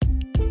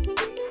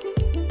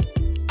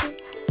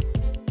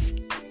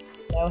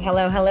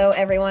Hello,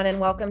 everyone, and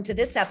welcome to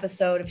this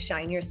episode of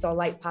Shine Your Soul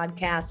Light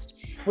podcast,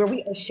 where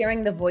we are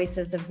sharing the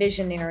voices of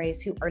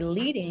visionaries who are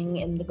leading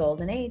in the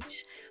golden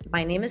age.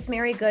 My name is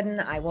Mary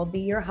Gooden. I will be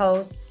your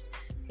host.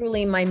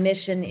 Truly, my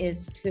mission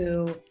is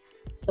to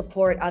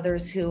support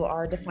others who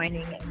are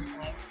defining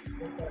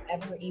their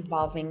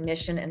ever-evolving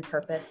mission and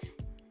purpose.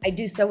 I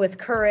do so with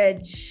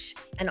courage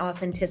and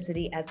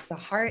authenticity as the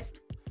heart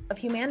of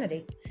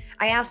humanity.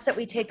 I ask that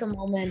we take a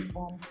moment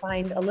and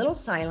find a little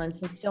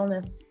silence and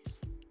stillness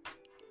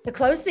to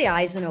close the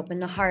eyes and open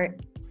the heart.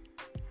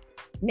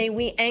 May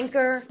we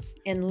anchor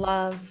in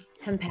love,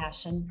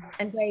 compassion,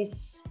 and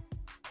grace.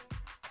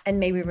 And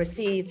may we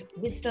receive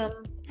wisdom,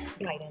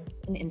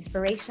 guidance, and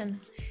inspiration.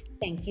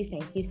 Thank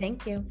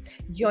you.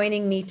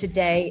 Joining me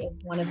today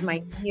is one of my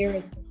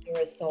dearest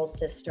soul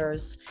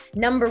sisters,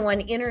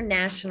 #1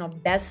 international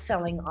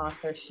best-selling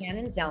author,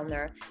 Chanin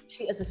Zellner.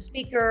 She is a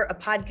speaker, a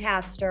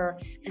podcaster,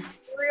 a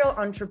serial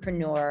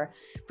entrepreneur,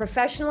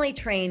 professionally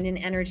trained in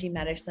energy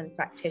medicine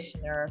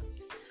practitioner.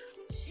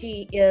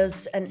 She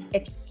is an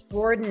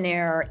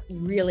extraordinaire,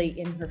 really,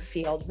 in her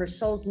field. Her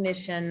soul's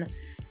mission,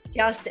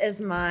 just as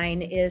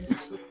mine, is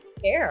to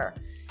share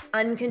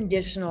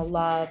unconditional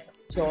love,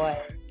 joy,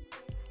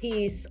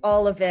 peace,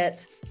 all of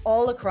it,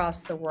 all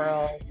across the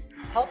world,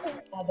 helping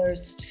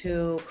others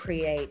to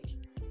create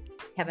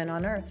heaven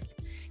on earth.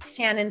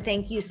 Chanin,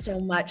 thank you so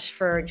much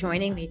for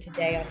joining me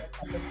today on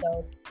this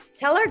episode.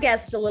 Tell our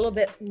guests a little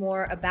bit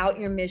more about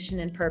your mission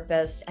and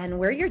purpose and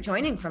where you're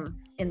joining from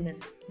in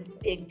this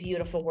big,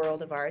 beautiful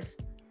world of ours.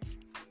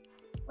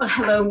 Well,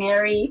 hello,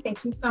 Mary.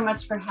 Thank you so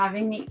much for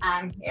having me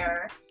on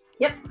here.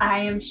 Yep, I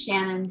am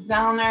Chanin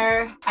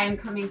Zellner. I am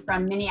coming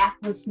from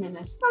Minneapolis,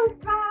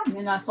 Minnesota.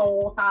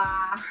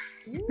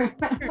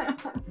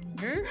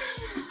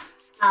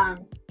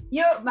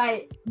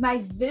 My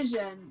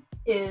vision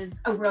is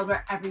a world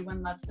where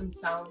everyone loves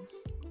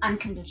themselves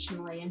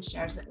unconditionally and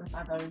shares it with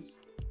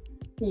others,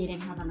 creating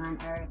heaven on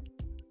earth.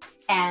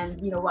 And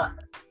you know what?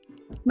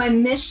 My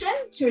mission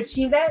to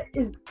achieve that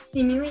is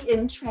seemingly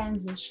in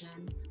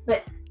transition,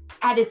 but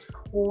at its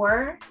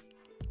core,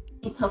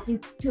 it's helping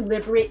to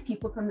liberate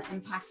people from the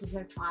impact of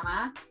their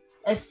trauma,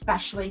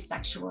 especially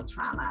sexual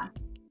trauma.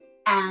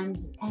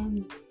 And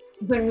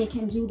when we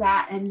can do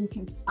that and we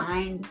can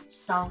find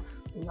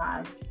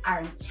self-love, our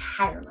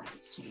entire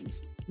lives change.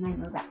 And I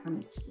know that from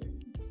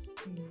experience.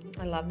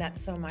 I love that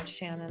so much,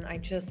 Chanin. I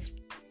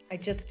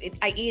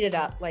eat it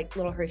up like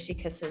little Hershey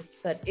Kisses,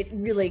 but it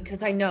really,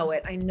 because I know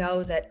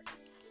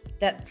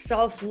that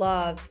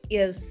self-love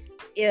is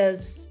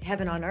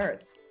heaven on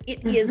earth.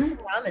 It is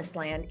promised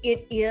land.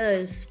 It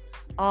is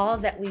all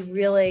that we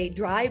really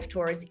drive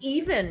towards,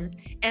 even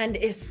and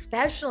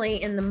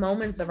especially in the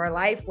moments of our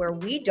life where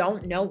we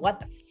don't know what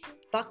the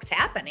fuck's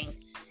happening.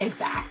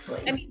 Exactly.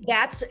 I mean,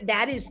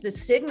 that is the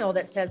signal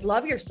that says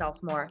love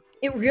yourself more.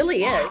 It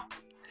really is.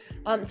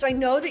 So I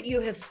know that you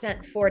have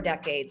spent 4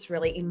 decades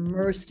really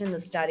immersed in the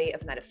study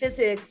of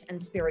metaphysics and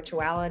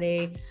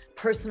spirituality,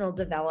 personally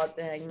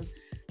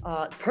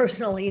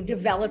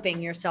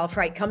developing yourself,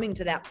 right? Coming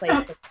to that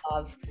place of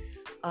love.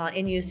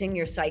 And using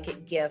your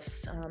psychic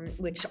gifts,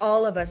 which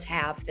all of us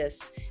have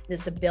this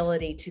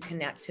ability to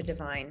connect to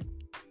divine.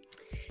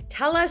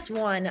 Tell us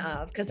one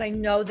of, because I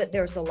know that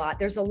there's a lot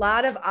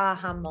of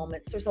aha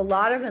moments. There's a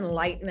lot of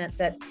enlightenment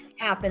that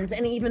happens,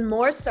 and even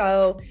more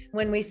so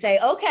when we say,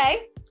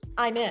 okay,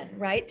 I'm in,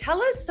 right? Tell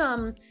us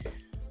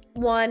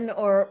one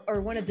or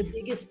one of the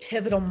biggest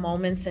pivotal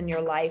moments in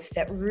your life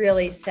that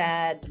really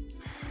said,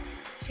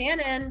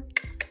 Chanin,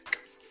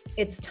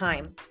 it's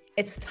time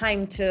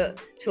to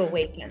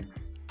awaken.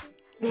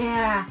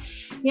 Yeah.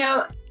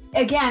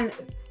 Again,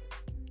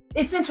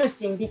 it's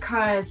interesting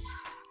because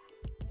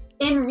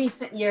in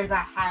recent years,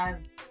 I have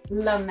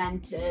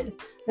lamented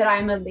that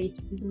I'm a late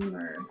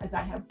bloomer, as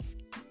I have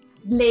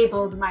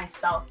labeled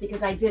myself,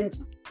 because I didn't,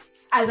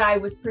 as I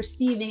was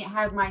perceiving it,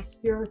 have my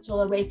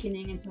spiritual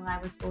awakening until I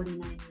was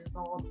 49 years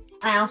old.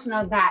 And I also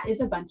know that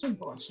is a bunch of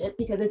bullshit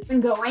because it's been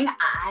going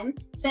on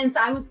since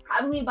I was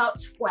probably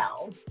about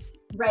 12,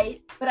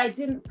 right? But I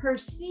didn't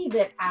perceive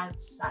it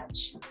as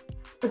such.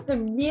 But the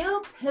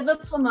real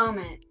pivotal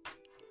moment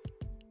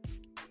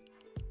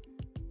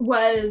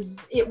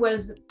was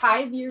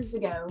 5 years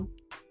ago.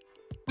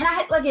 And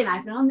I've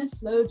been on this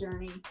slow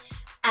journey.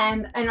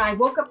 And I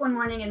woke up one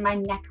morning and my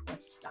neck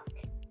was stuck.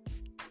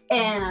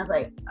 And I was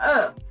like,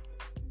 oh,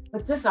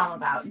 what's this all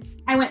about?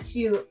 I went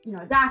to,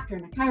 a doctor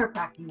and a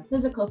chiropractor and a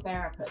physical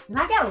therapist. And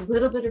I got a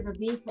little bit of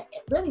relief, but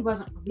it really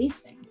wasn't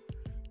releasing.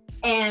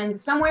 And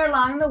somewhere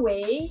along the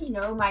way,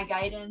 my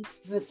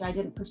guidance, which I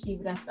didn't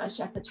perceive it as such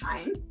at the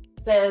time,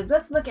 said,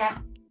 let's look at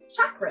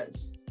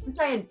chakras, which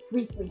I had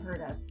briefly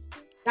heard of.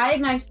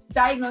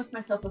 Diagnosed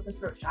myself with a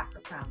throat chakra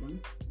problem.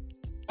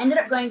 Ended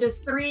up going to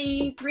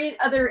three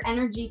other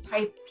energy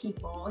type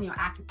people,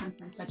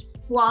 acupuncture and such,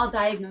 who all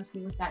diagnosed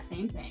me with that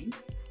same thing.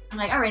 I'm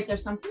like, all right,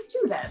 there's something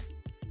to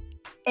this.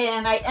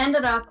 And I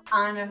ended up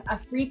on a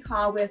free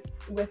call with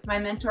my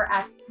mentor,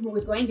 who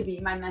was going to be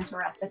my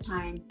mentor at the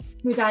time,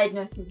 who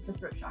diagnosed me with the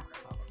throat chakra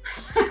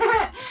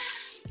problem.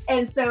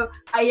 And so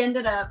I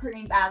ended up, her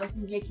name's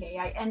Allison JK.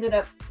 I ended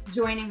up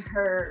joining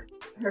her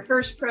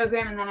first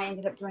program, and then I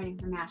ended up joining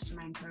her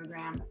mastermind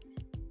program,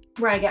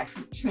 where I got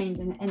trained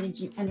in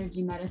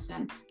energy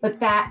medicine. But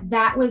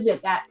that was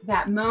it.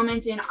 That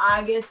moment in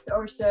August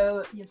or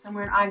so,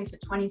 somewhere in August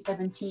of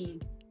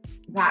 2017,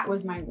 that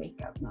was my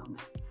wake up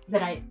moment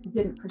that I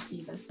didn't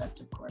perceive as such,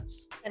 of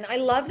course. And I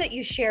love that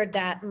you shared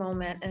that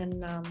moment,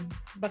 and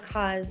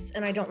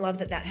and I don't love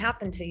that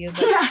happened to you,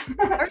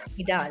 but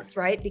he does,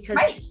 right?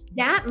 Because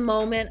that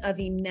moment of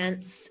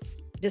immense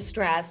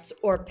distress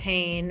or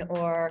pain,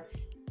 or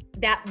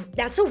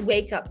that's a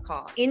wake up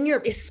call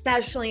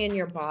especially in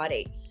your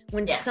body,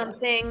 when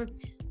something,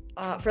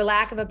 for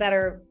lack of a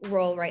better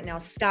role right now,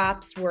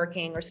 stops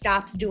working or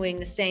stops doing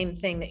the same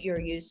thing that you're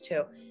used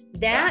to.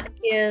 That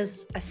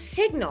is a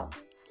signal.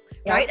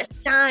 Right? A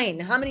sign.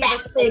 How many of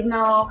us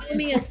signal? Show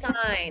me a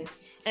sign.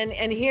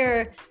 And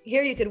here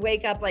you could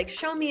wake up like,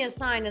 show me a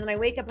sign. And then I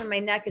wake up and my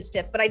neck is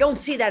stiff, but I don't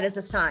see that as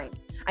a sign.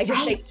 I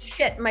just say,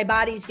 shit, my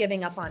body's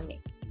giving up on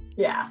me.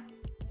 Yeah.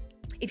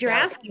 If you're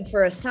asking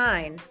for a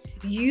sign,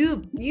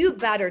 you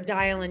better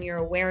dial in your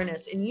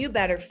awareness, and you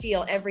better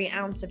feel every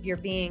ounce of your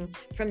being,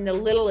 from the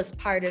littlest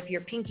part of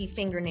your pinky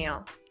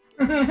fingernail,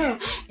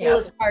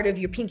 littlest part of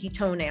your pinky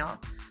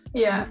toenail.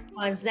 Yeah.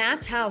 Because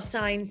that's how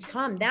signs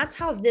come. That's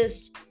how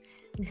this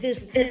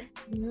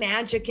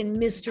magic and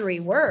mystery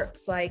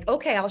works. Like,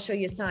 okay, I'll show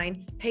you a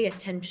sign, pay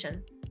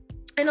attention.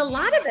 And a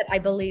lot of it, I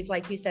believe,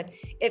 like you said,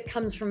 it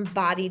comes from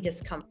body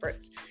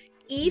discomforts,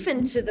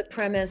 even to the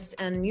premise,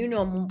 and you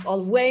know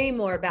way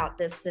more about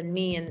this than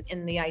me,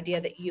 in the idea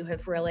that you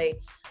have really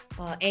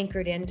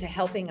anchored into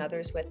helping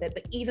others with it,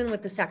 but even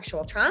with the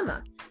sexual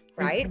trauma,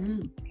 right?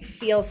 You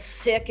feel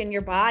sick in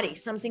your body.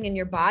 Something in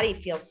your body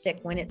feels sick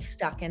when it's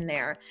stuck in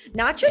there,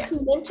 not just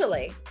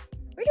mentally.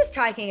 We're just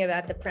talking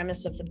about the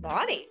premise of the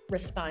body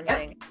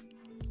responding.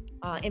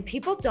 And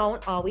people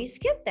don't always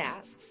get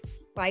that.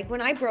 Like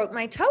when I broke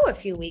my toe a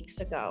few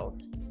weeks ago,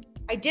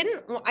 I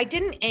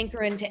didn't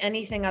anchor into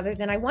anything other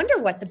than I wonder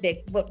what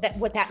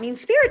that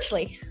means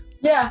spiritually.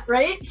 Yeah,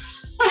 right?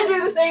 I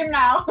do the same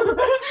now.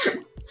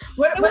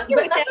 what lesson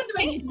do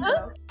I need to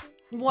know?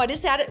 What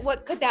is that?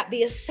 What could that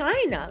be a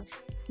sign of?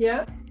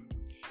 Yeah.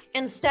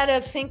 Instead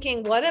of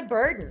thinking, what a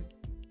burden.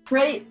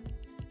 Right.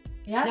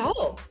 Yeah.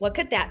 No, what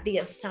could that be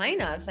a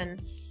sign of?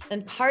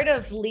 And part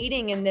of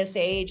leading in this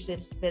age,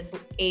 this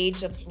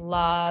age of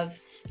love,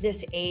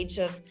 this age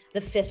of the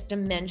fifth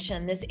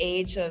dimension, this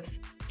age of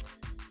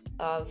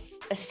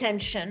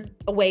ascension,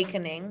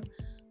 awakening.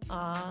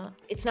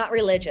 It's not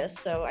religious,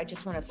 so I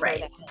just want to throw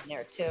that in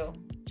there too,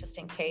 just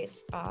in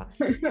case.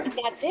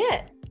 That's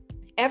it.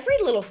 Every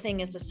little thing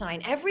is a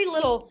sign. Every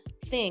little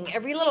thing,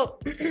 every little,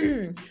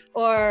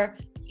 or,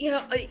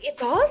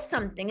 it's all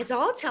something. It's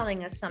all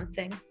telling us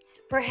something.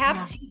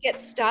 Perhaps you get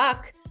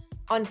stuck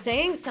on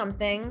saying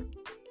something,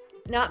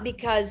 not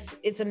because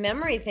it's a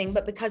memory thing,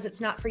 but because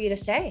it's not for you to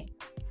say.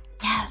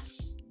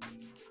 Yes,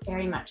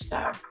 very much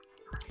so.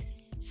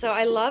 So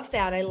I love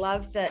that. I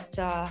love that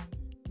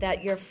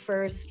that your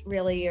first,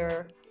 really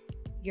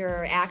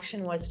your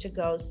action was to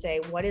go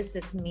say, what does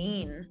this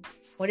mean?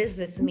 What does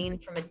this mean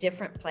from a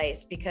different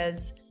place?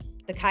 Because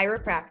the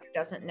chiropractor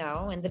doesn't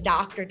know, and the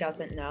doctor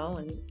doesn't know,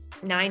 and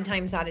 9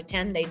 times out of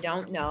 10 they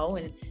don't know.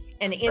 And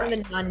in the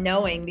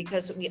non-knowing,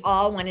 because we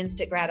all want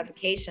instant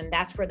gratification,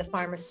 that's where the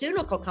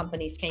pharmaceutical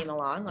companies came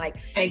along. Like,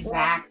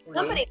 exactly,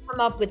 somebody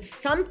come up with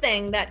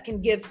something that can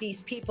give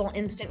these people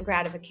instant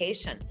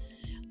gratification.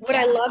 What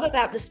I love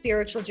about the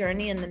spiritual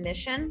journey and the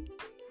mission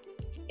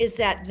is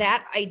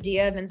that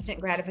idea of instant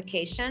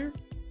gratification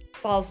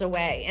falls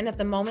away. And at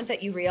the moment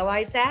that you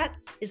realize that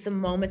is the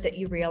moment that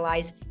you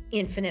realize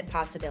infinite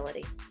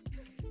possibility.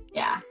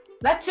 Yeah,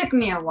 that took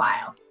me a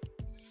while.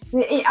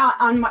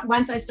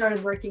 Once I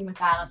started working with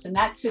Allison,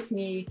 that took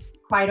me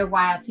quite a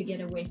while to get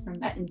away from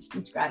that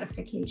instant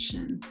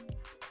gratification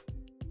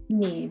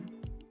need.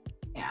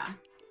 Yeah.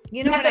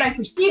 Not that I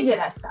perceived it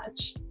as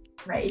such,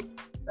 right?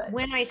 But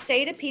when I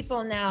say to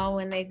people now,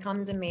 when they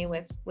come to me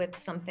with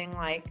something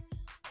like,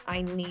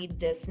 I need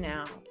this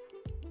now,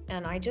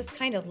 and I just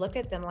kind of look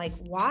at them like,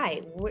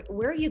 why?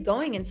 Where are you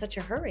going in such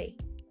a hurry?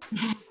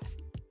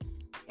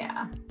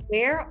 Yeah.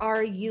 Where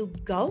are you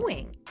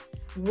going?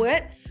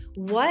 What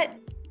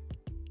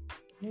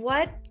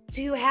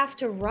do you have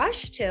to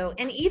rush to?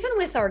 And even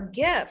with our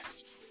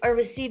gifts or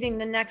receiving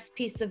the next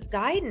piece of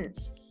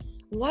guidance,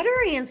 what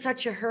are we in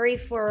such a hurry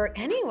for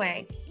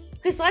anyway?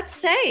 Because let's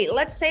say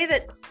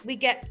that we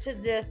get to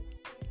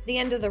the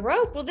end of the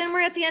rope. Well, then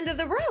we're at the end of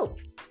the rope.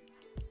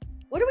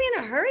 What are we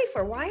in a hurry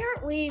for? Why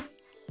aren't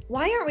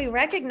we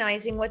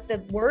recognizing what the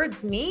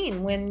words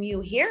mean when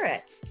you hear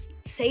it?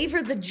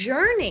 Savor the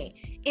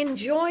journey.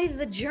 Enjoy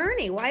the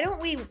journey. Why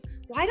don't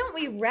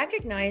we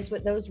recognize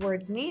what those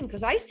words mean?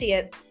 Because I see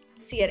it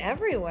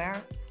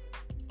everywhere.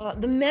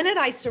 The minute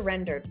I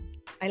surrendered,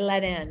 I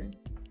let in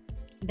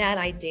that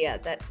idea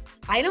that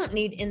I don't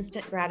need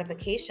instant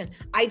gratification.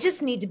 I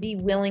just need to be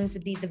willing to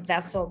be the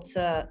vessel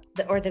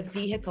or the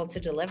vehicle to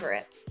deliver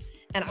it.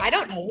 And I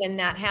don't know when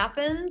that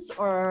happens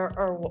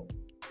or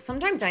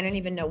sometimes I don't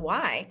even know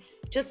why.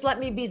 Just let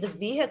me be the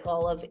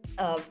vehicle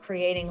of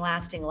creating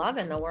lasting love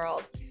in the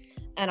world.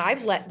 And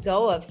I've let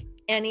go of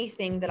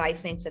anything that I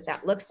think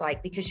that looks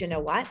like, because you know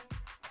what?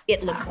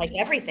 It looks like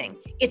everything.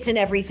 It's in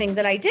everything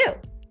that I do.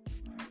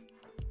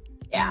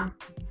 Yeah.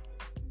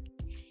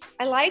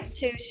 I like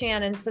to,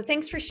 Chanin, so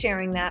thanks for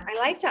sharing that. I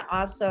like to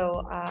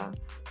also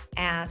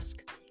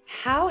ask,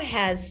 how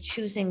has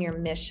choosing your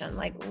mission,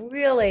 like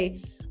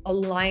really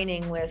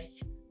aligning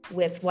with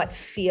what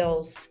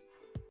feels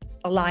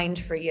aligned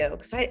for you?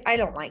 Because I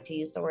don't like to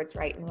use the words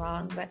right and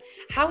wrong, but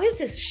how has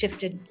this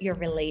shifted your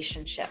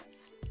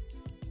relationships?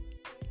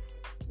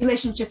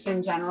 Relationships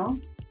in general.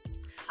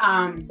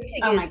 Oh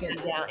my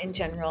goodness. Yeah, in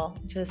general,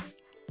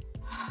 just.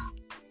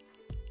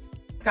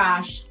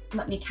 Gosh,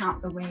 let me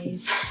count the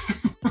ways.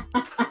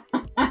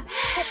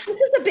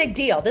 This is a big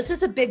deal. This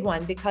is a big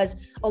one, because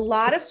a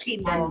lot of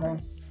people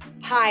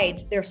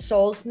hide their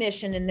soul's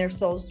mission and their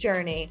soul's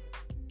journey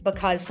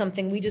because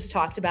something we just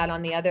talked about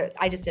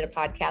I just did a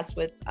podcast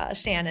with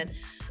Chanin,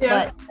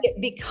 but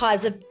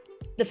because of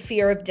the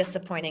fear of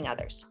disappointing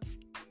others.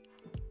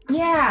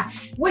 Yeah,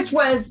 which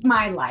was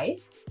my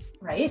life,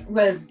 right?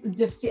 Was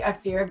a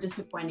fear of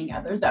disappointing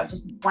others. That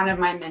was just one of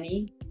my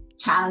many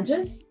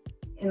challenges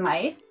in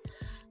life.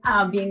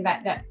 Being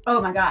that,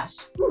 oh my gosh,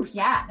 whew,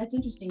 yeah, that's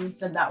interesting. You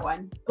said that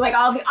one. Like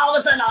all of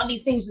a sudden, all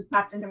these things just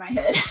popped into my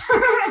head.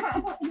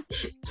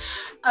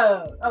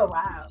 Oh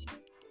wow,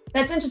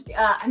 that's interesting.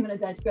 I'm gonna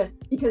digress,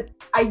 because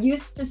I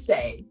used to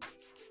say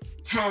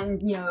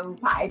 10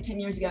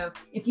 years ago,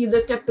 if you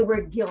looked up the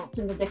word guilt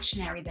in the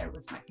dictionary, there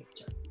was my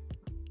picture.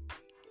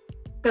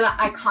 Because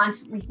I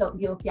constantly felt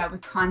guilty. I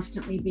was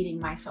constantly beating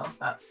myself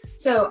up.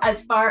 So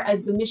as far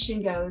as the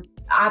mission goes,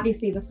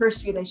 obviously the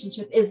first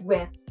relationship is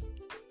with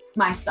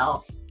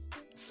myself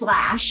 /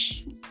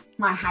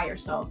 my higher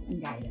self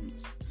and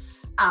guidance.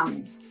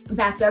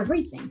 That's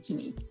everything to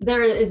me.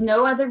 There is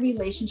no other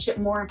relationship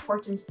more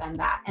important than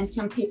that. And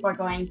some people are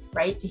going,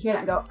 right, to hear that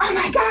and go, oh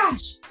my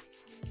gosh,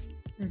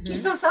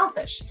 she's so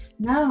selfish.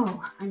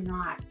 No, I'm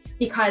not.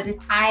 Because if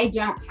I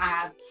don't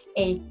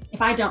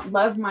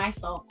love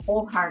myself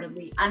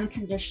wholeheartedly,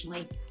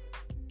 unconditionally,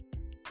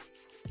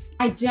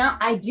 I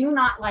do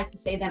not like to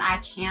say that I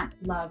can't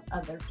love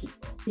other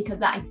people,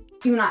 because I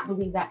do not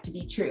believe that to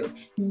be true.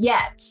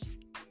 Yet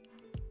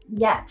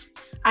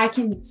I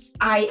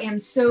am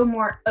so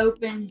more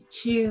open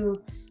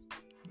to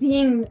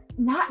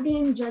not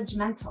being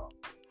judgmental.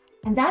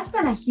 And that's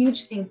been a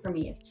huge thing for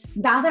me. Is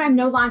now that I'm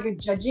no longer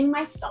judging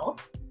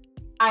myself,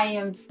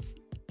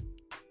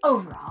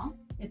 overall,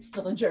 it's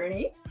still a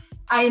journey.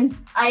 I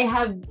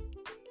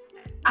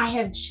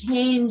have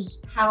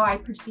changed how I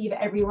perceive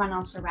everyone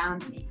else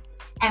around me.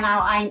 And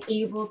now I'm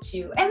able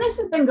to, and this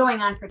has been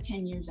going on for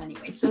 10 years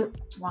anyway, so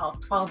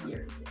 12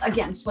 years,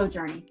 again, slow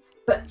journey,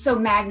 but so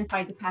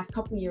magnified the past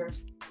couple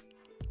years.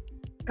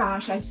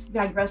 Gosh, I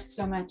digressed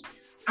so much.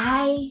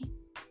 I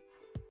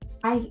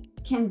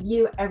can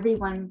view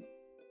everyone,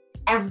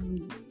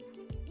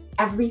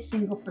 every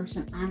single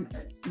person on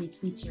earth,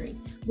 makes me teary,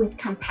 with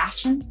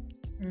compassion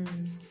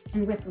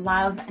and with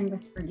love and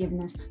with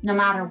forgiveness, no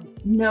matter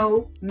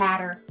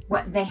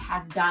what they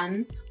have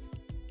done,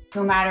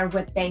 no matter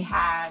what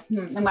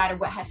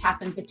has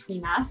happened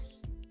between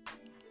us.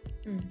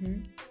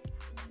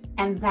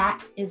 And that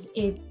is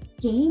a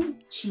game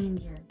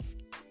changer.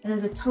 It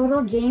is a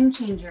total game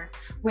changer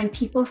when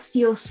people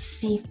feel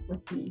safe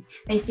with me.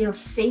 They feel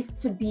safe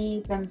to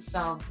be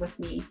themselves with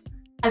me,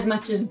 as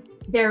much as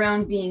their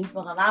own beings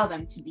will allow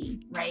them to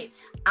be, right?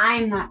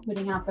 I'm not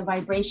putting out the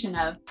vibration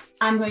of,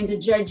 I'm going to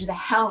judge the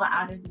hell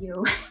out of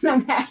you, no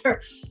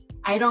matter.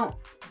 I don't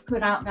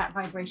put out that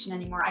vibration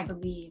anymore, I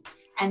believe.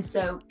 And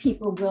so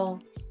people will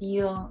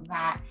feel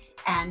that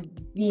and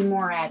be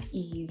more at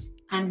ease,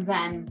 and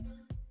then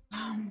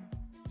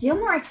feel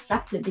more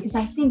accepted, because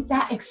I think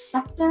that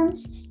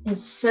acceptance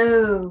is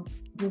so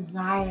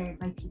desired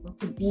by people,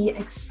 to be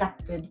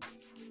accepted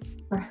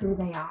for who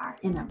they are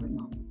in every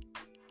moment.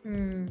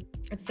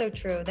 It's so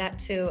true. That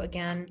too,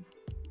 again,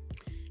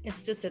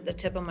 it's just at the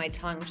tip of my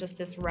tongue, just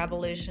this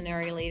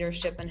revolutionary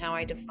leadership, and how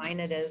I define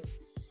it is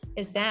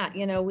that,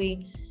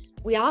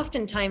 we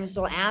oftentimes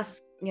will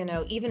ask,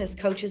 even as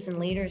coaches and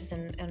leaders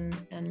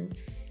and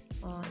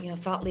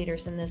thought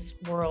leaders in this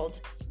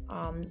world,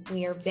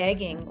 we are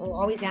begging, we're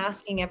always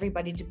asking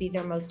everybody to be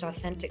their most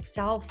authentic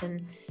self.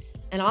 And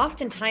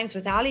oftentimes,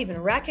 without even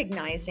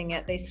recognizing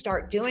it, they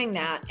start doing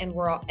that, and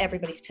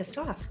everybody's pissed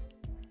off.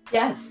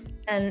 Yes.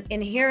 And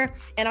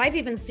I've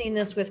even seen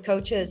this with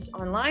coaches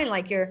online,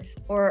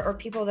 or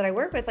people that I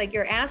work with,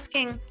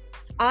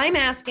 I'm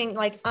asking,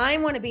 I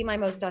want to be my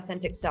most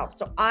authentic self.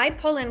 So I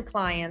pull in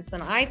clients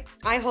and I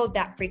hold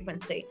that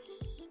frequency.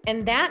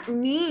 And that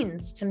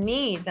means to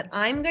me that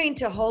I'm going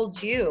to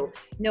hold you,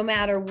 no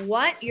matter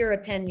what your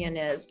opinion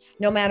is,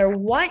 no matter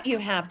what you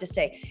have to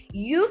say.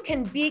 You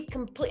can be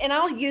complete. And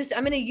I'm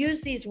going to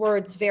use these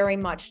words very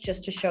much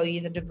just to show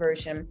you the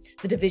division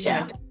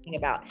I'm talking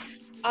about.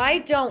 I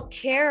don't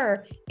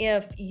care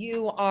if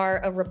you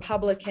are a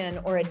Republican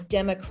or a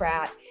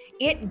Democrat.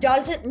 It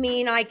doesn't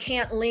mean I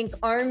can't link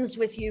arms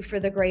with you for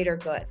the greater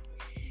good.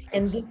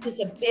 And this is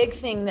a big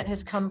thing that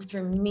has come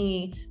through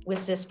me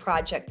with this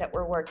project that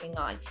we're working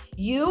on.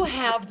 You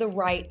have the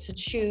right to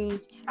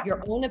choose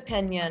your own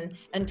opinion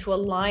and to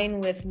align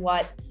with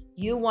what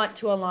you want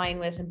to align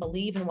with and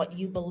believe in what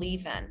you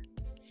believe in.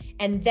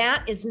 And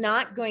that is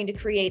not going to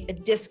create a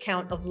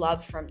discount of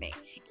love from me,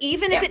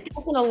 even if it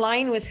doesn't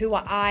align with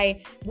what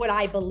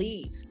I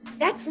believe.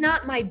 That's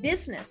not my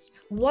business.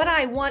 What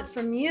I want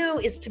from you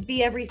is to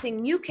be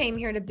everything you came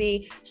here to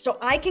be, so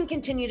I can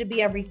continue to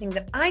be everything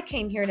that I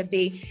came here to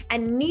be.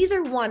 And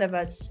neither one of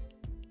us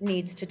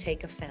needs to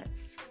take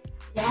offense.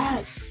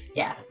 Yes.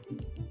 Yeah.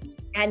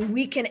 And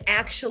we can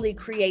actually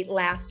create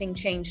lasting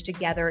change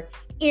together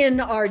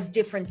in our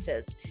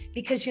differences,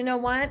 because you know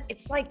what?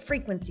 It's like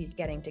frequencies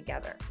getting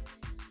together.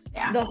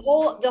 Yeah. The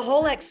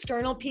whole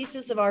external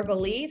pieces of our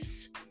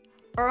beliefs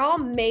are all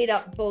made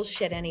up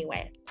bullshit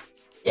anyway.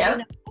 Yeah. You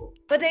know?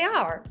 But they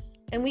are.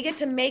 And we get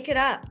to make it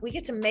up. We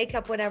get to make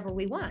up whatever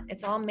we want.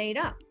 It's all made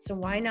up. So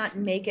why not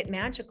make it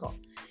magical?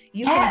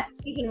 You can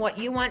believe in what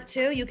you want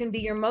to. You can be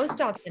your most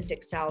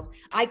authentic self.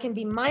 I can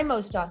be my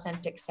most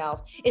authentic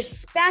self,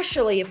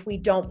 especially if we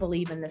don't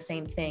believe in the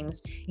same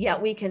things.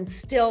 Yet we can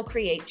still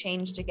create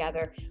change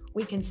together.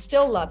 We can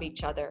still love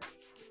each other.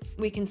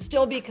 We can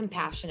still be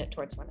compassionate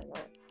towards one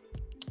another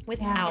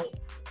without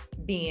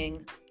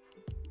being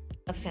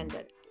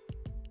offended.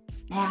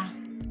 Yeah.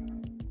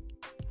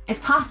 It's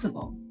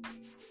possible.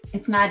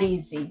 It's not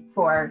easy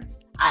for,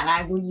 and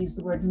I will use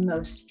the word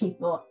most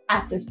people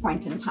at this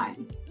point in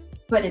time,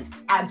 but it's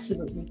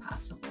absolutely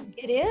possible.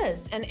 It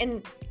is.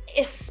 And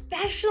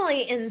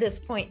especially in this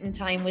point in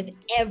time with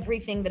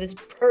everything that is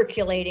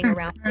percolating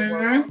around the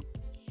world.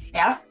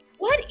 Yeah.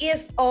 What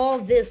if all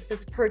this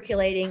that's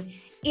percolating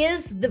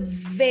is the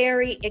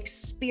very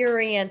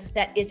experience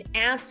that is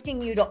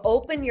asking you to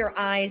open your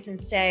eyes and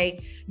say,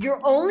 you're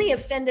only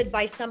offended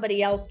by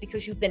somebody else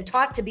because you've been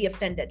taught to be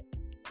offended?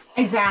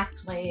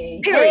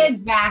 Exactly. Period.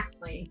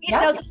 Exactly. It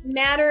doesn't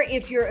matter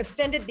if you're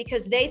offended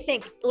because they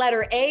think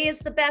letter A is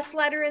the best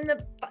letter in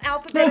the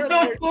alphabet or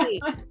letter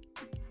C.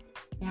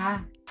 Yeah.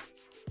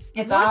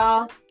 It's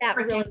all that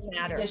really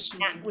matters.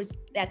 Conditioning.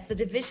 That's the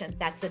division.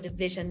 That's the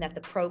division that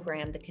the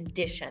program, the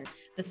condition,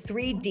 the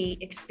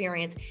 3D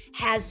experience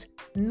has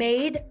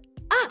made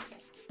up.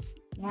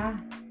 Yeah.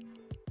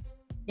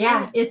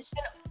 Yeah. It's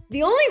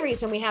the only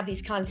reason we have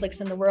these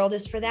conflicts in the world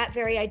is for that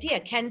very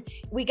idea.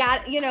 We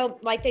got,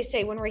 like they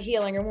say, when we're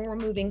healing or when we're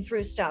moving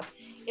through stuff,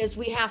 is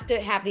we have to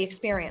have the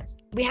experience.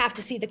 We have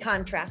to see the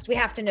contrast. We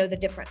have to know the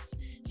difference.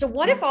 So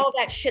what if all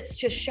that shit's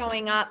just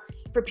showing up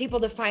for people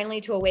to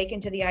finally to awaken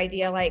to the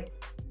idea, like,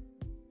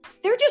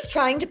 they're just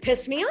trying to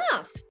piss me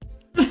off.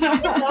 You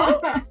know?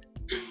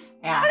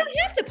 Yeah. I don't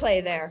have to play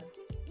there.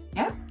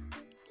 Yep.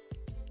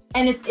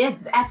 And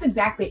that's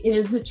exactly, it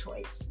is a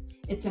choice.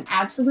 It's an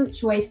absolute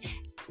choice.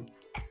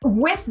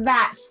 With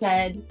that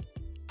said,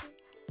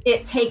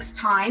 it takes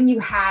time. You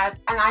have,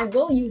 and I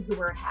will use the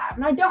word have,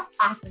 and I don't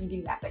often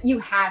do that, but you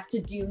have to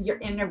do your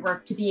inner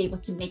work to be able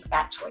to make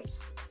that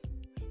choice.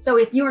 So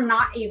if you're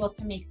not able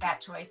to make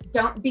that choice,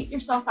 don't beat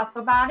yourself up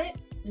about it.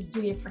 Just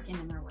do your freaking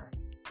inner work,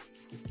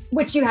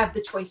 which you have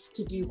the choice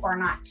to do or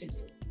not to do.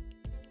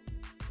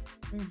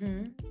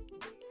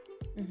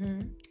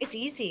 It's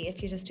easy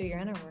if you just do your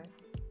inner work.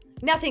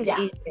 Nothing's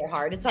easy or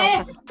hard. It's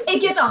all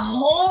it gets a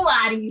whole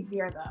lot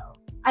easier though.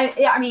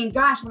 I mean,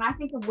 gosh, when I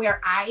think of where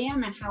I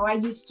am and how I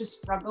used to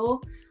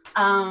struggle,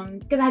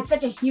 because I had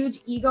such a huge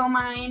ego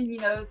mind,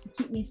 to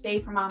keep me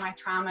safe from all my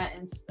trauma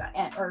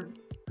or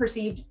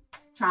perceived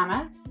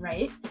trauma,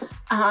 right?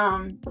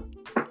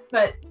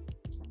 But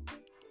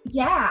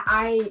yeah,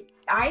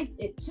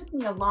 it took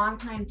me a long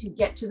time to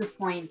get to the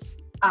point,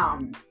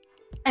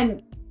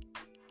 and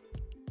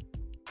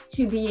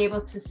to be able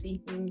to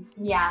see things,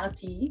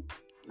 reality.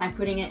 I'm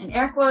putting it in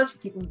air quotes for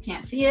people who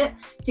can't see it,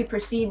 to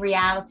perceive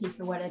reality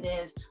for what it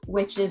is,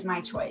 which is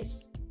my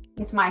choice.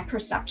 It's my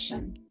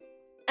perception.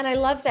 And I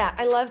love that.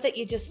 I love that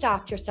you just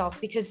stopped yourself,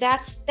 because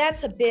that's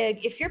a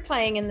big, if you're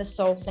playing in the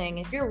soul thing,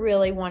 if you're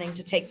really wanting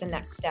to take the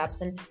next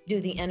steps and do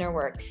the inner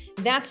work,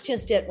 that's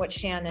just what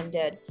Chanin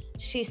did.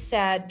 She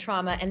said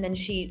trauma, and then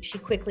she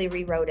quickly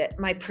rewrote it.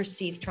 My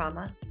perceived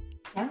trauma.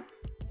 Yeah.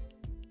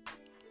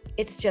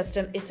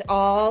 It's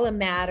all a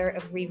matter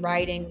of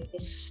rewriting the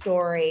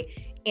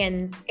story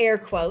in air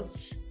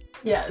quotes.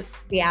 Yes.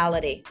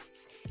 Reality.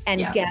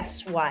 And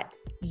guess what?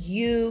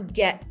 You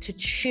get to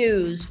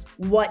choose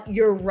what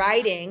you're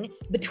writing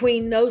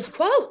between those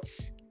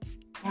quotes.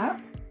 Yeah.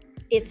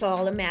 It's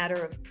all a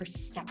matter of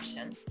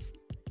perception.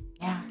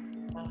 Yeah.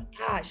 Oh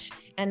gosh.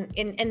 And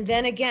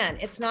then again,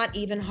 it's not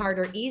even hard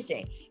or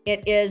easy.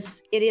 It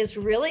is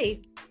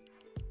really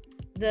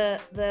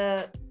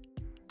the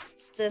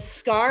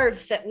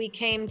scarf that we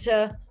came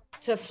to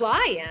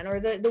fly in, or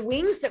the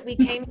wings that we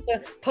came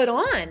to put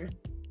on.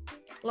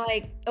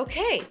 Like,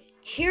 okay,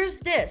 here's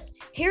this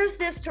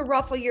to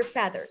ruffle your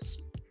feathers.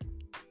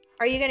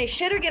 Are you going to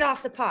shit or get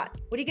off the pot?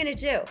 What are you going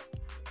to do?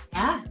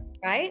 Yeah.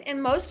 Right?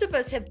 And most of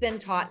us have been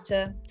taught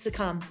to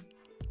succumb.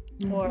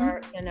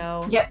 or, you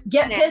know,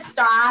 get pissed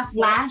off,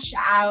 lash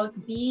out,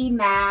 be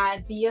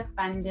mad, be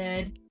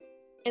offended.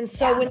 And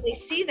so when they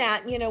see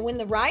that, you know, when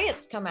the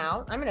riots come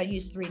out, I'm going to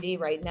use 3D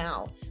right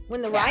now.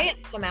 When the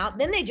riots come out,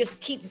 then they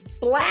just keep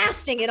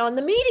blasting it on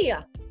the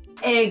media.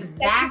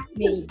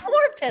 Exactly.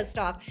 More pissed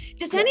off.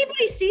 Does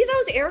anybody see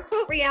those air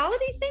quote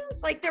reality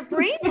things? Like they're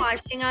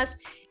brainwashing us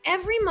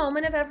every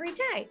moment of every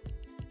day.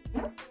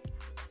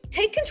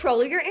 Take control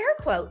of your air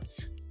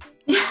quotes.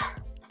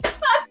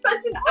 That's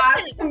such an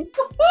awesome.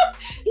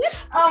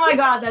 Oh my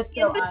God, that's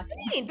so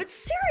awesome. But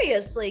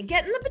seriously,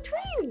 get in the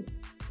between.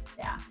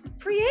 Yeah.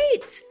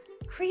 Create.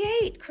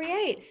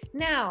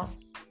 Now,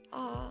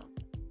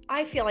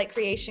 I feel like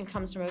creation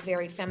comes from a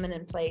very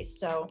feminine place.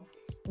 So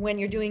when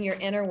you're doing your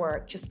inner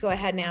work, just go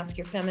ahead and ask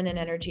your feminine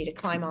energy to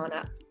climb on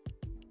up.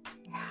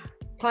 Yeah.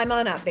 Climb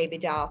on up, baby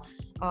doll.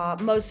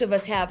 Most of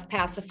us have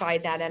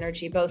pacified that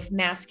energy. Both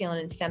masculine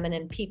and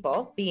feminine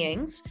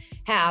beings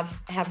have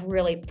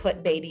really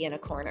put baby in a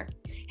corner,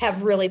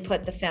 have really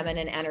put the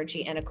feminine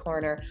energy in a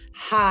corner.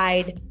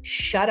 Hide,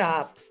 shut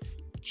up,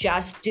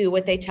 just do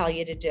what they tell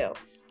you to do.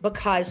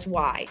 Because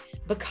why?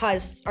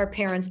 Because our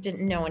parents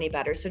didn't know any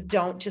better. So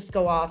don't just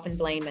go off and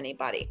blame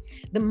anybody.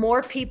 The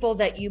more people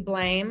that you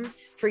blame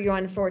for your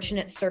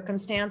unfortunate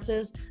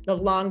circumstances, the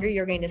longer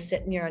you're going to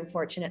sit in your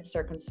unfortunate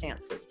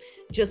circumstances.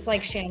 Just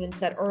like Chanin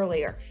said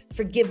earlier,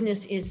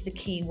 forgiveness is the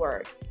key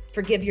word.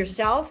 Forgive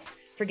yourself,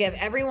 forgive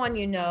everyone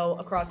you know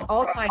across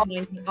all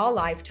timelines, all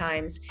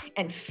lifetimes,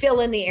 and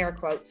fill in the air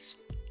quotes.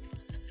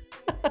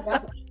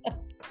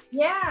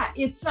 Yeah,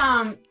 it's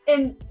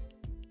and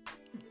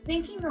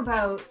thinking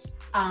about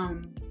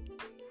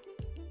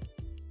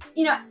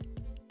you know,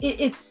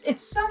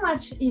 it's so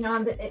much, you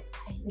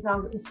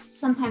know,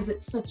 sometimes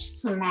it's such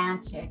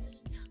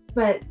semantics,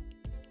 but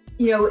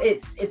you know,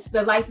 it's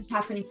the life is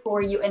happening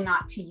for you and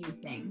not to you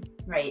thing,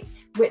 right?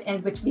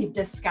 And which we've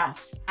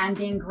discussed, and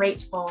being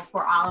grateful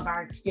for all of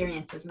our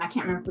experiences. And I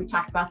can't remember if we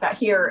talked about that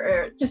here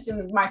or just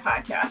in my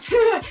podcast.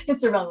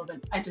 It's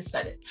irrelevant. I just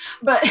said it,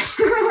 but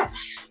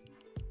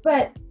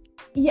but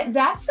yeah,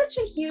 that's such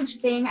a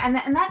huge thing. And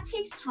that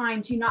takes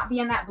time to not be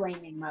in that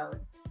blaming mode.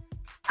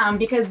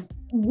 Because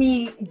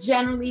we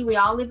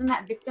all live in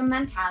that victim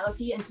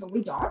mentality until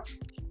we don't.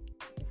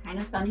 It's kind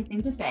of a funny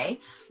thing to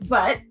say,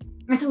 but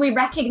until we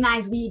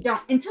recognize we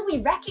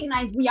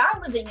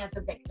are living as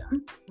a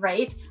victim,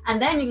 right?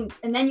 And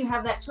then you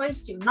have that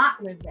choice to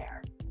not live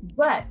there.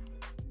 But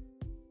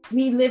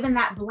we live in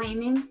that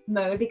blaming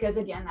mode because,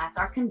 again, that's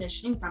our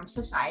conditioning from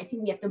society.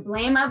 We have to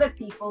blame other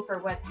people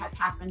for what has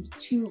happened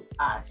to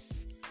us.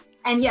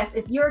 And yes,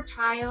 if you're a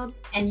child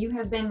and you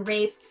have been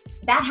raped,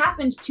 that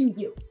happened to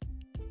you.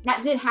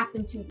 That did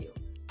happen to you.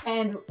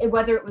 And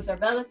whether it was a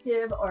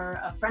relative or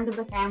a friend of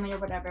the family or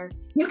whatever,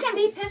 you can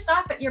be pissed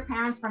off at your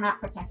parents for not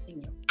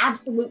protecting you.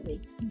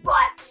 Absolutely.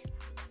 But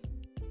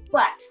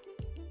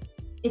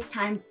it's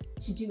time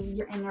to do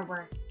your inner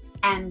work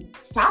and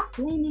stop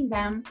blaming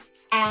them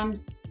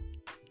and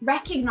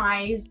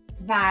recognize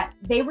that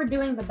they were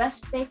doing the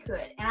best they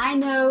could. And I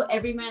know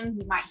everyone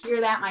who might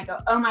hear that might go,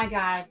 oh my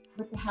God,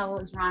 what the hell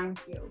is wrong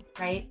with you,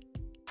 right?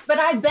 But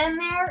I've been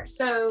there,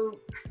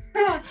 so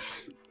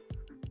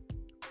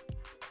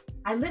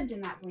I lived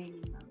in that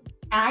blaming mode.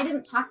 And I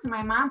didn't talk to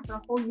my mom for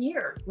a whole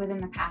year within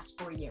the past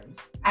 4 years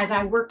as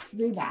I worked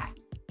through that.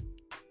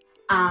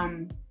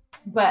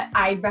 But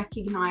I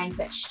recognized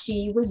that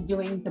she was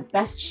doing the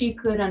best she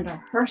could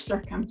under her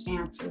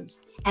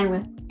circumstances and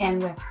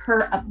with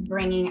her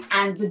upbringing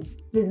and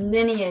the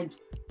lineage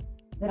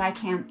that I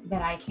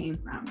came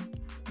from,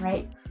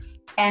 right?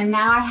 And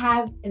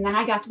then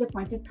I got to the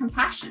point of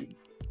compassion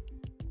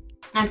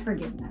and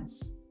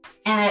forgiveness.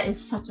 And it is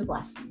such a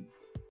blessing.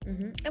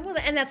 Mm-hmm.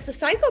 And that's the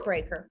cycle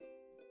breaker.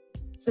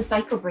 It's a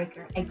cycle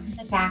breaker.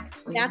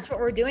 Exactly. That's what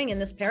we're doing in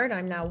this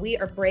paradigm now. We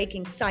are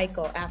breaking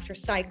cycle after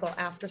cycle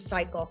after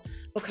cycle,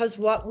 because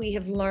what we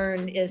have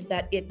learned is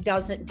that it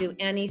doesn't do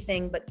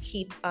anything but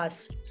keep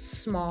us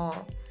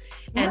small.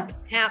 Yeah. And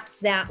perhaps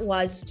that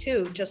was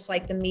too, just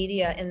like the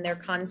media in their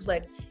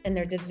conflict and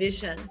their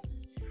division.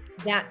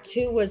 That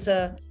too was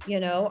are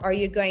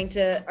you going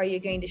to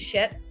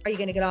shit? Are you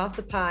going to get off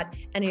the pot?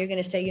 And you're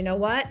going to say, you know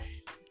what?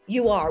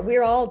 You are.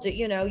 We're all,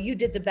 you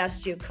did the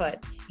best you could.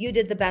 You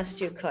did the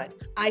best you could.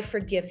 I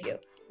forgive you,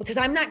 because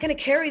I'm not going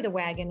to carry the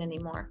wagon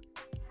anymore.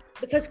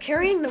 Because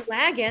carrying the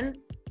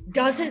wagon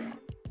doesn't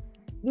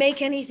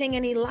make anything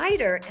any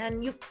lighter,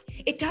 and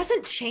it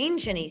doesn't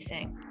change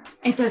anything.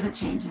 It doesn't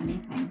change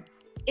anything.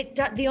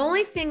 The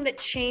only thing that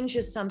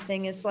changes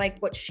something is like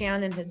what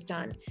Chanin has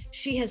done.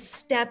 She has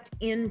stepped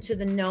into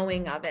the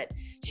knowing of it.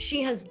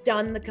 She has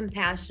done the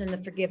compassion and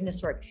the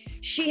forgiveness work.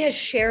 She has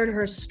shared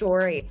her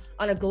story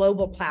on a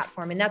global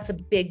platform, and that's a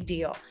big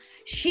deal.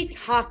 She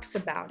talks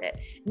about it,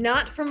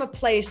 not from a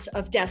place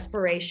of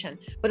desperation,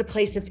 but a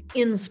place of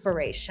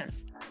inspiration.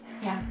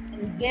 Yeah.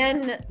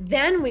 And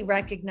then we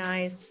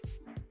recognize,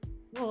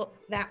 well,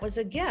 that was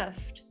a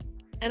gift,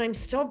 and I'm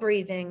still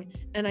breathing,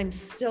 and I'm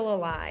still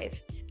alive.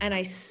 And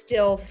I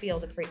still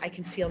feel I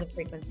can feel the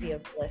frequency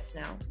of bliss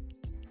now.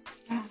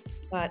 Yeah.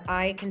 but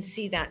I can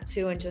see that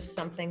too. And just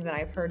something that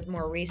I've heard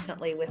more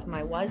recently with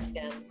my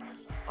husband.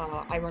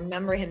 I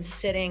remember him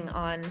sitting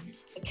on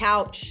the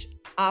couch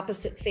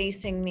opposite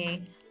facing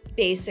me.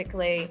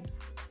 Basically,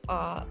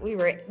 we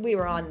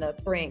were on the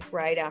brink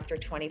right after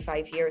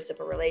 25 years of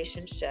a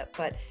relationship,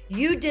 but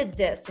you did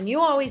this and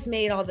you always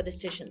made all the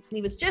decisions. And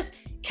he was just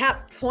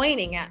kept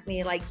pointing at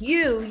me like,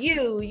 you.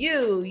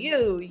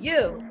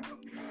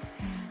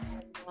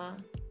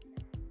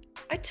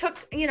 I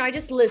took, I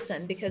just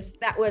listened, because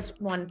that was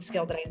one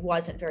skill that I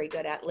wasn't very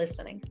good at,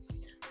 listening.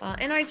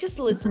 And I just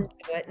listened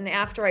to it. And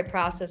after I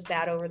processed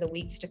that over the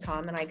weeks to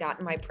come, and I got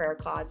in my prayer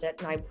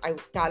closet and I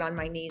got on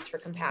my knees for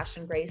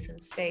compassion, grace,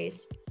 and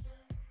space,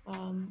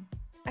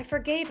 I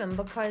forgave him,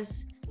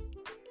 because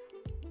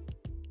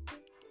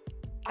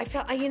I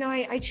felt,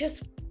 I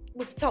just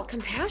felt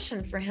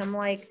compassion for him.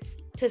 Like,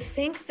 to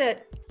think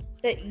that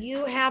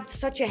you have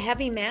such a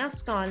heavy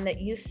mask on that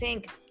you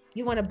think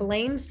you want to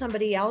blame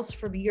somebody else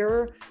for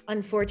your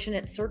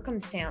unfortunate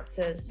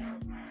circumstances.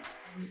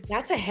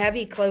 That's a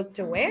heavy cloak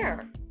to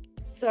wear.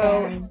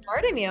 So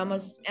part of me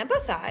almost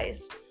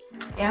empathized.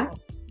 Yeah.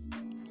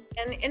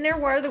 And there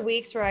were the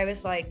weeks where I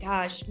was like,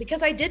 gosh,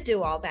 because I did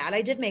do all that.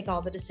 I did make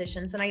all the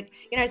decisions. And I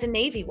was a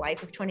Navy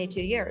wife of 22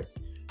 years.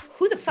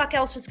 Who the fuck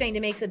else was going to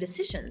make the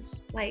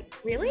decisions? Like,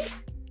 really?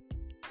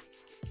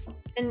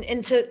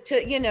 And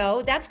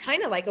to that's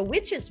kind of like a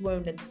witch's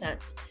wound in a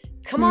sense.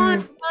 Come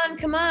on,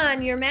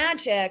 you're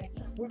magic.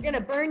 We're going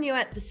to burn you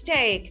at the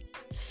stake.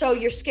 So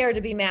you're scared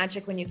to be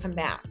magic when you come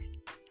back.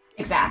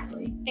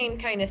 Exactly. Same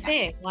kind of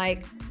thing.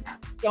 Like,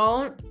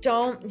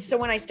 don't. So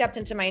when I stepped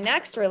into my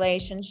next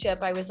relationship,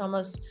 I was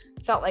almost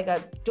felt like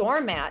a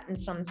doormat in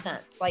some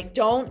sense. Like,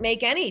 don't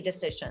make any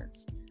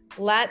decisions.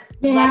 Let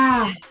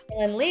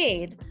and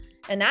lead.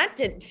 And that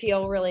didn't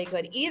feel really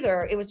good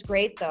either. It was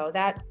great though.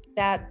 That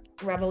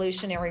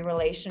revolutionary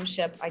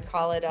relationship, I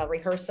call it a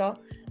rehearsal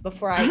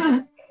before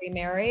I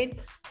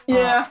remarried.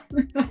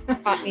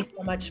 Taught me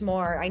so much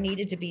more. I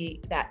needed to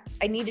be,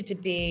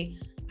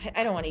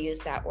 I don't want to use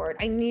that word.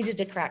 I needed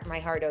to crack my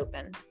heart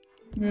open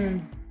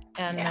and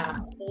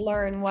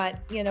learn what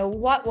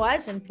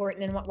was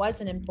important and what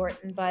wasn't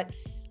important. But,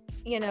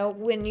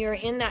 when you're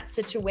in that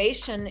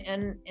situation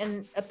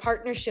and a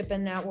partnership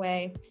in that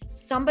way,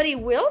 somebody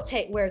will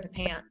wear the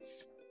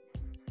pants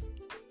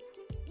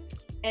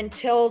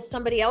until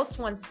somebody else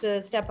wants to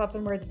step up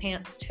and wear the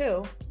pants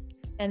too.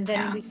 And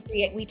then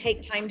we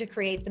take time to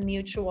create the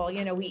mutual,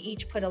 we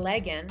each put a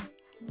leg in.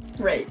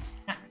 Right.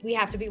 We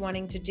have to be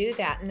wanting to do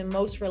that. And in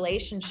most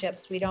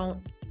relationships, we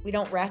don't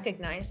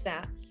recognize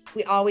that.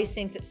 We always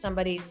think that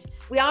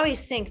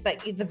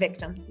the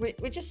victim,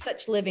 we're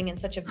just living in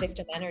such a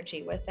victim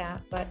energy with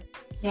that. But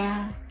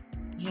I'm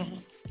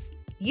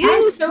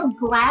so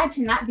glad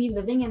to not be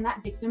living in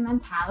that victim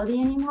mentality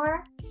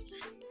anymore.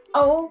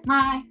 Oh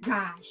my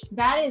gosh,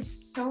 that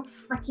is so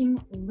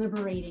freaking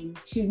liberating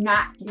to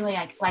not feel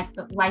like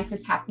the life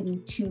is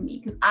happening to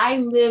me, because I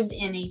lived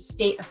in a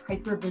state of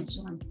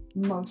hypervigilance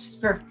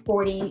for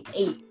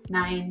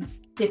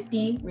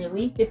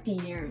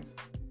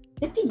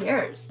 50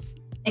 years,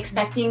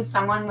 expecting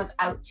someone was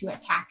out to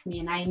attack me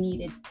and I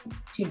needed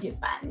to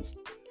defend.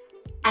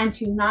 And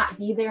to not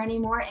be there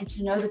anymore, and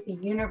to know that the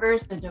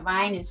universe, the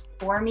divine, is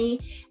for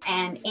me,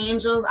 and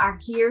angels are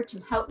here to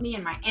help me,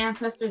 and my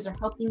ancestors are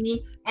helping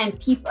me,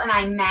 and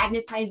I'm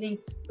magnetizing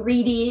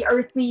 3D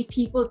earthly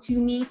people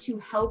to me to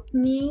help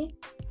me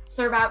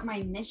serve out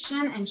my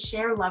mission and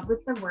share love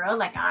with the world.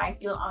 Like, I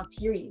feel all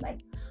teary,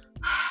 like,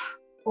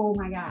 oh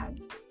my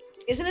God.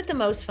 Isn't it the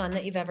most fun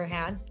that you've ever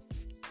had?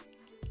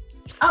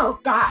 Oh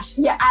gosh,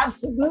 yeah,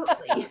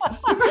 absolutely.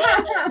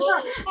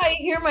 I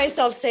hear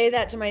myself say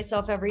that to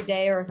myself every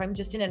day, or if I'm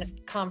just in a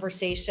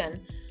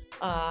conversation,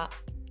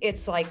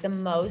 it's like the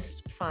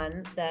most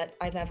fun that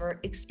I've ever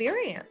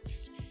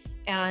experienced.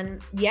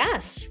 And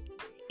yes,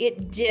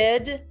 it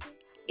did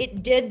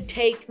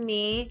take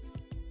me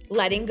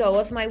letting go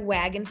of my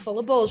wagon full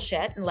of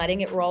bullshit and letting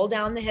it roll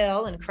down the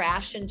hill and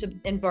crash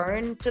and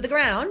burn to the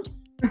ground.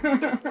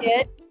 It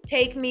did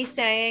take me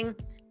saying,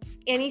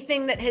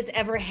 anything that has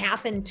ever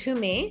happened to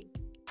me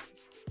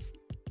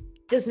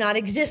does not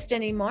exist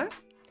anymore.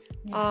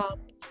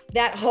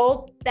 That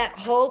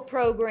whole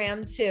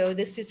program too,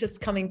 this is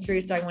just coming through,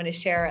 so I want to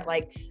share it.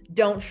 Like,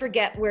 don't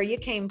forget where you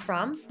came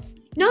from.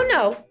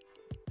 No,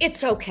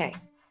 it's okay.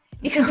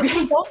 Because if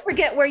you don't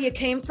forget where you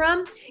came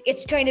from,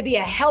 it's going to be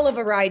a hell of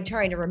a ride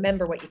trying to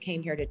remember what you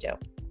came here to do.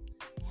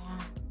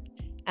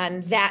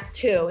 And that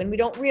too. And we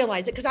don't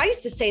realize it, because I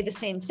used to say the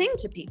same thing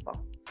to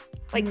people.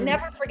 Like,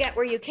 never forget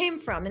where you came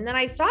from. And then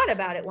I thought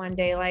about it one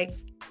day, like,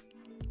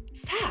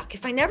 fuck,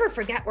 if I never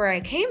forget where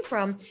I came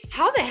from,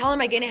 how the hell am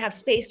I going to have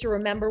space to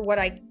remember what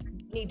I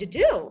need to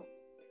do?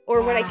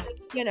 Or what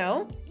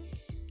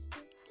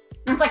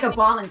It's like a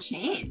ball and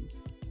chain.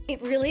 It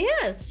really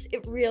is.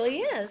 It really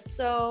is.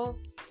 So,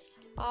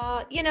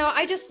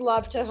 I just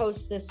love to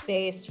host this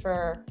space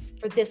for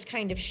this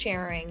kind of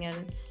sharing.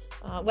 And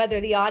whether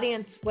the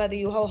audience, whether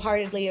you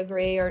wholeheartedly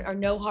agree or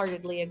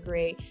no-heartedly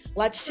agree,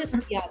 let's just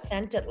be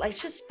authentic.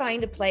 Let's just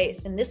find a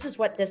place. And this is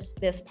what this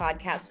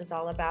podcast is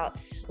all about.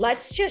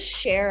 Let's just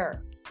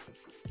share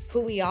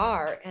who we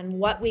are and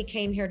what we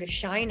came here to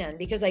shine in,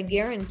 because I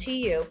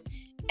guarantee you,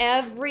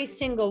 every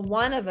single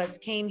one of us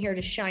came here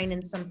to shine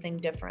in something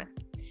different.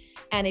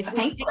 And if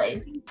we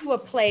get into a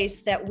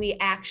place that we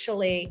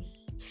actually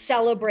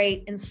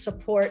celebrate and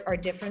support our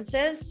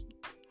differences,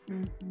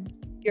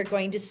 you're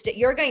going to stay,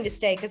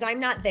 because I'm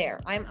not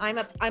there. I'm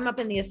up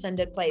in the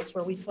ascended place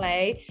where we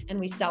play and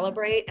we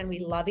celebrate and we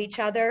love each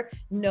other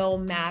no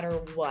matter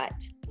what.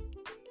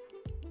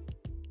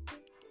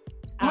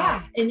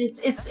 Yeah, and it's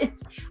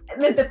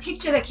the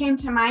picture that came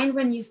to mind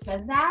when you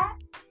said that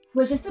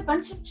was just a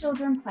bunch of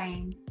children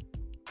playing.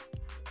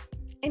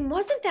 And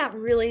wasn't that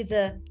really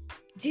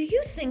do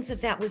you think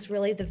that was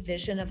really the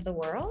vision of the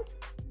world?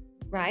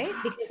 Right?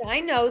 Because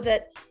I know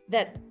that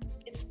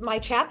my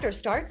chapter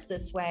starts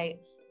this way.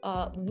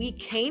 We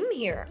came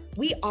here.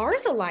 We are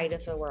the light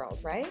of the world,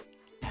 right?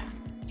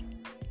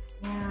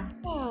 Yeah.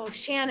 Oh,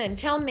 Chanin,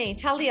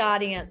 tell the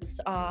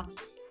audience,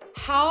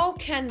 how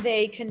can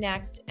they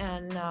connect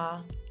and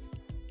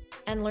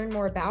learn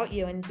more about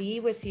you and be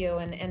with you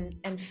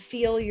and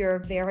feel your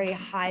very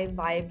high,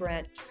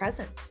 vibrant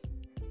presence?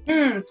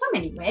 So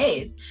many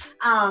ways.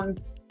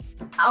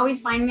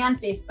 Always find me on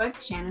Facebook,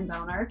 Chanin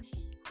Zellner.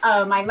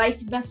 My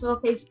Light Vessel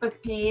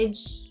Facebook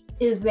page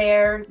is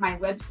there. My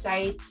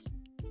website,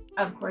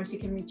 of course, you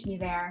can reach me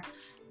there.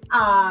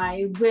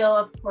 I will,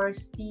 of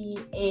course, be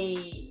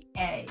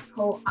a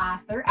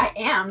co-author. I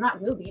am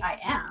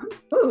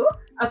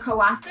a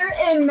co-author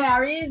in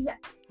Mary's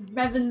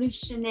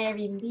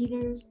Revolutionary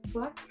Leaders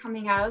book,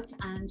 coming out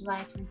on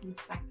July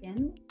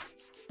 22nd.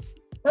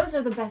 Those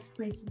are the best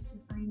places to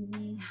find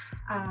me.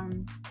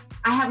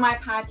 I have my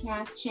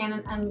podcast,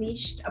 Chanin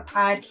Unleashed, a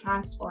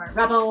podcast for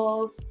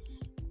rebels.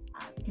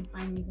 You can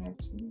find me there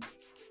too.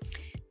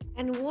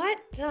 And what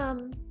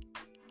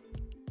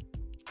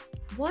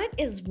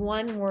is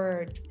one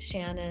word,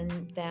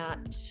 Chanin,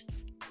 that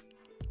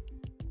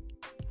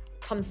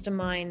comes to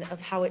mind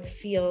of how it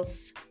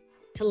feels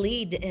to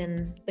lead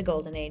in the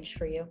golden age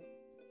for you?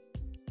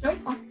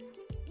 Joyful.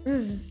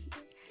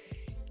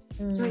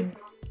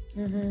 Joyful.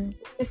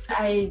 It's just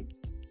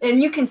and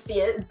you can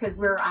see it because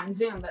we're on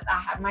Zoom, but I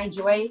have my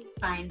joy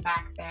sign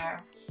back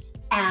there.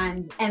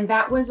 And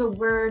that was a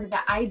word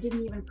that I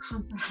didn't even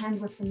comprehend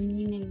what the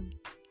meaning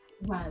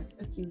was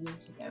a few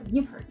years ago.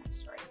 You've heard my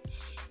story.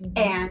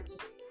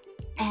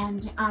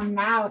 And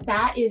now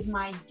that is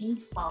my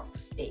default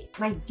state.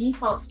 My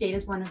default state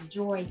is one of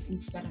joy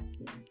instead of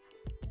fear.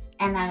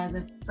 And that is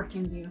a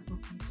freaking beautiful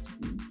place to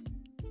be.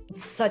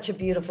 Such a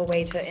beautiful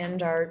way to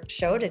end our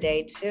show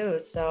today too.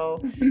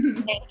 So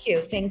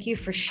thank you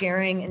for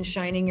sharing and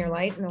shining your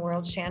light in the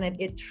world, Chanin.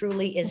 It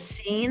truly is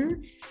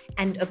seen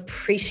and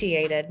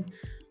appreciated.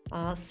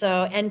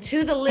 And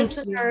to the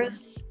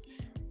listeners,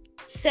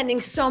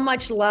 sending so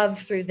much love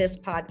through this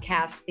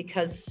podcast,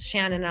 because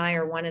Chanin and I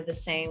are one of the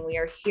same. We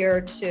are here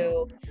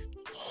to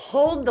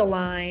hold the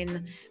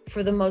line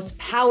for the most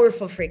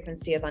powerful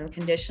frequency of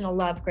unconditional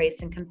love,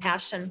 grace, and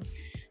compassion.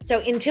 So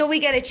until we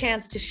get a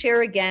chance to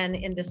share again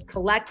in this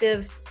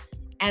collective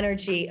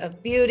energy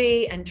of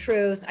beauty and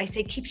truth, I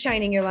say keep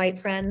shining your light,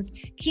 friends.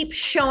 Keep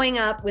showing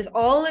up with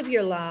all of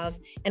your love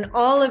and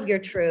all of your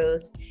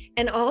truth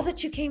and all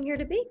that you came here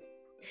to be.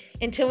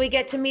 Until we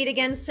get to meet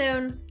again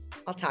soon,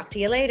 I'll talk to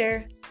you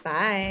later.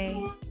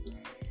 Bye.